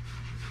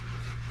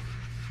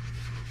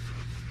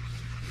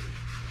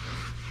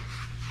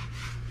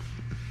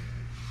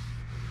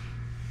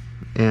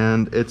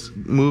 And it's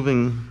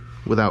moving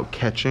without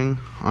catching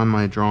on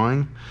my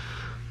drawing.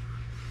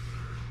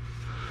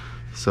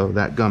 So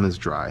that gum is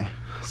dry.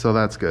 So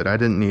that's good. I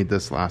didn't need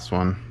this last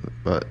one,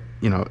 but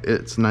you know,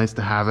 it's nice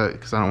to have it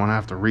because I don't want to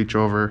have to reach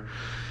over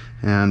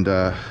and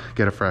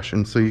get it fresh.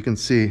 And so you can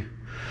see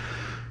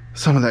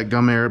some of that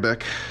gum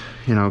arabic,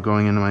 you know,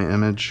 going into my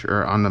image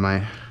or under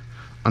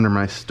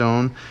my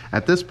stone.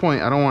 At this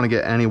point, I don't want to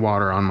get any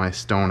water on my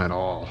stone at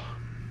all.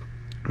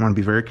 I want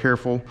to be very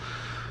careful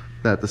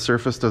that the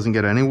surface doesn't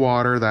get any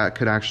water. That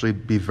could actually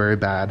be very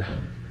bad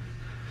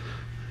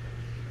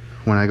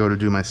when I go to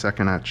do my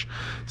second etch.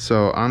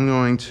 So I'm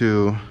going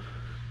to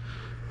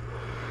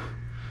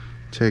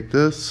take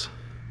this,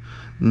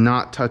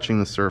 not touching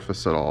the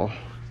surface at all,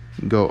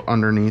 go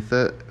underneath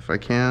it if I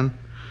can,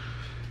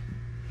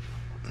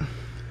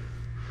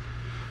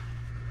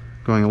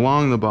 going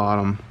along the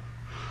bottom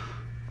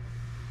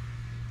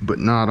but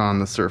not on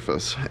the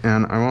surface.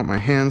 And I want my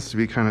hands to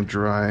be kind of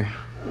dry,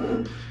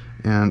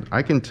 and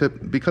I can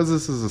tip, because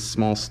this is a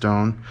small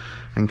stone,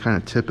 I can kind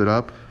of tip it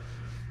up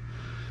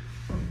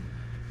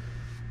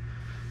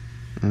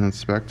and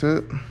inspect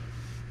it.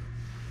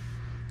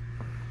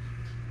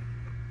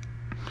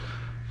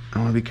 I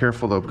want to be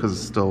careful though, because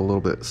it's still a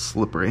little bit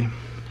slippery.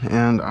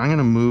 And I'm going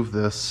to move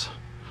this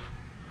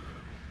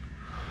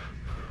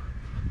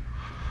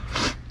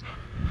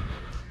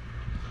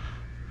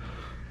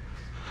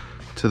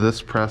to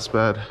this press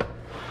bed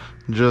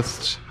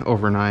just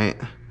overnight,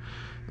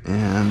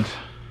 and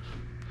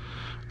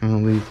I'm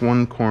going to leave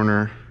one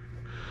corner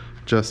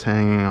just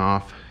hanging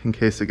off in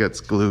case it gets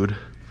glued.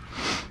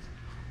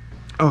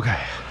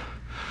 Okay.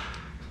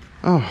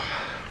 Oh,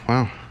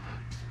 wow.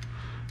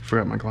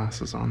 Forgot my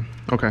glasses on.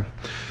 Okay.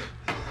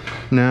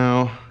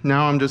 Now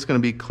I'm just going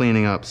to be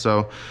cleaning up.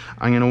 So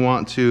I'm going to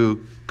want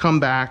to come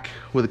back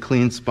with a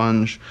clean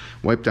sponge,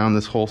 wipe down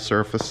this whole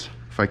surface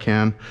if I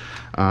can.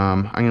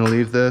 I'm going to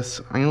leave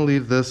this. I'm going to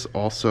leave this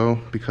also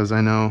because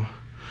I know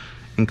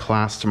in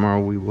class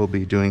tomorrow we will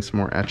be doing some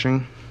more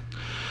etching.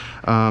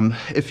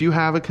 If you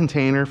have a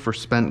container for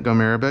spent gum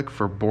arabic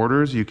for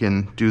borders, you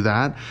can do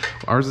that.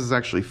 Ours is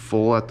actually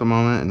full at the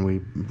moment and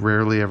we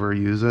rarely ever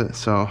use it.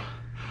 So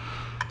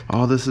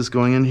all this is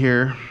going in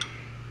here,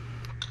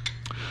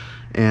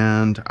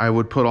 and I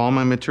would put all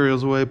my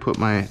materials away, put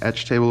my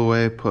etch table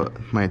away,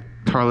 put my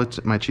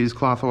tarlet, my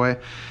cheesecloth away,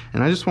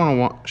 and I just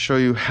want to show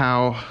you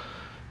how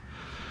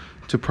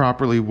to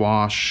properly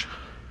wash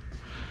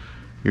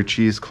your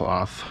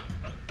cheesecloth.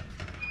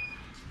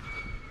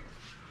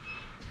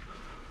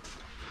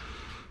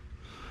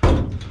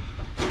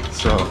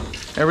 So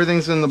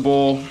everything's in the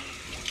bowl,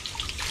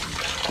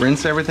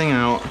 rinse everything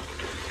out,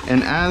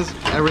 and as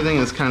everything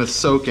is kind of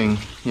soaking,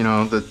 you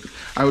know,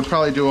 I would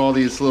probably do all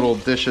these little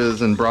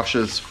dishes and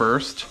brushes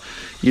first.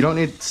 You don't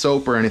need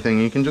soap or anything,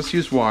 you can just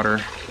use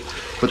water.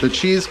 But the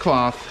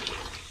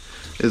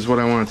cheesecloth is what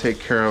I want to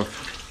take care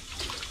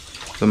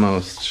of the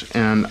most.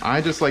 And I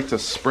just like to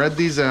spread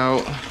these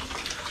out,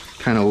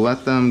 kind of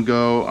let them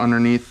go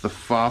underneath the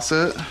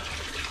faucet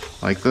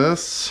like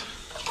this.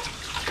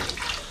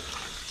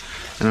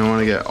 And I want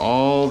to get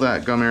all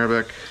that gum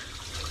arabic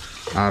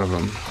out of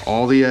them,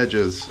 all the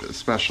edges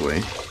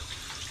especially.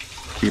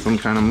 Keep them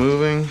kind of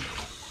moving.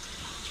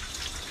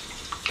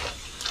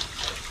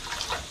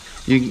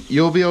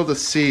 You'll be able to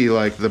see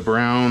like the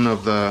brown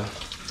of the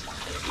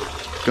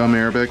gum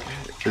arabic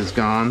is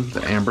gone,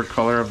 the amber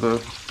color of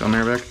the gum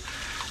arabic.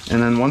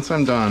 And then once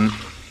I'm done,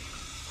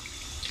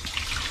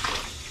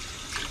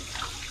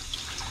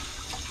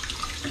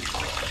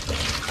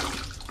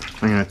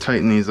 I'm going to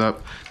tighten these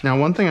up. Now,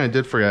 one thing I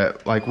did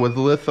forget, like with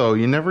litho,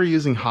 you're never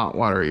using hot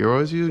water. You're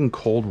always using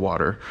cold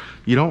water.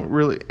 You don't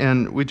really,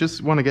 and we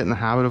just want to get in the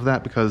habit of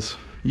that because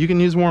you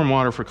can use warm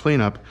water for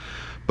cleanup,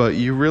 but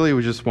you really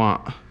would just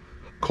want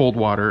cold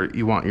water.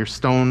 You want your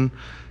stone,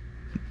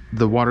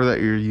 the water that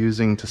you're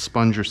using to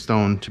sponge your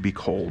stone, to be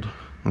cold,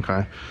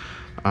 okay?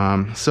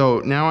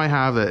 So now I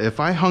have it. If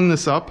I hung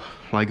this up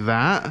like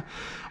that,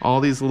 all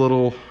these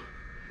little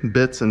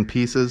bits and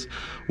pieces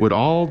would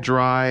all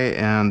dry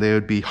and they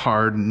would be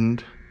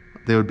hardened.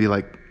 They would be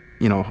like,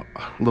 you know,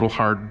 little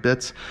hard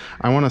bits.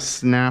 I want to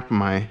snap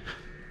my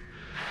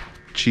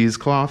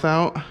cheesecloth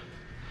out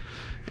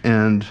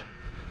and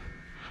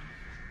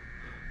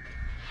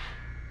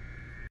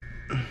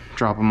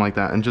drop them like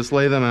that and just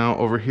lay them out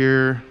over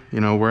here, you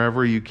know,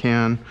 wherever you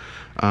can,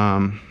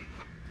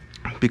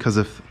 because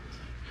if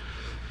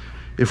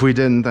we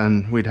didn't,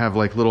 then we'd have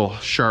like little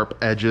sharp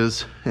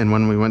edges, and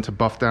when we went to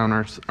buff down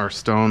our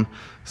stone,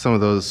 some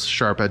of those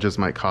sharp edges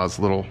might cause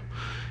little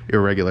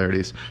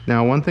irregularities.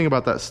 Now, one thing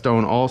about that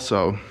stone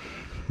also,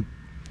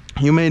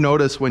 you may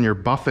notice when you're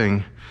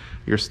buffing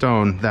your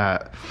stone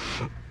that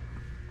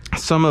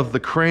some of the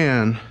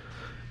crayon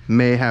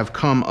may have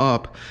come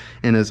up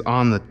and is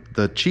on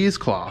the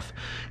cheesecloth,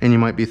 and you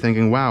might be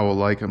thinking, wow,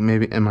 like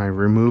maybe am I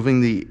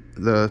removing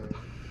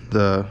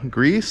the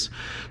grease?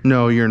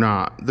 No, you're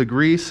not. The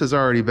grease has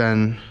already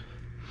been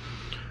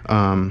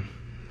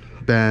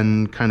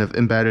kind of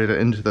embedded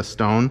into the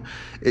stone.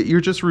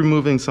 You're just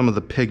removing some of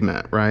the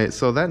pigment, right?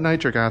 So that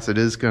nitric acid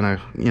is gonna,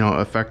 you know,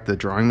 affect the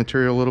drawing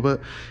material a little bit,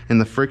 and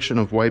the friction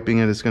of wiping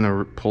it is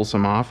gonna pull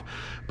some off,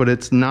 but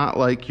it's not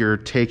like you're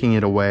taking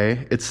it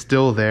away. It's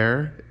still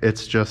there.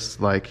 It's just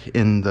like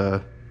in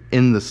the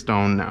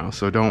stone now,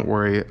 so don't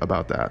worry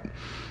about that.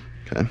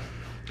 Okay,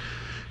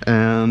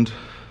 and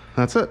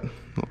that's it.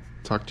 I'll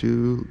talk to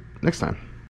you next time.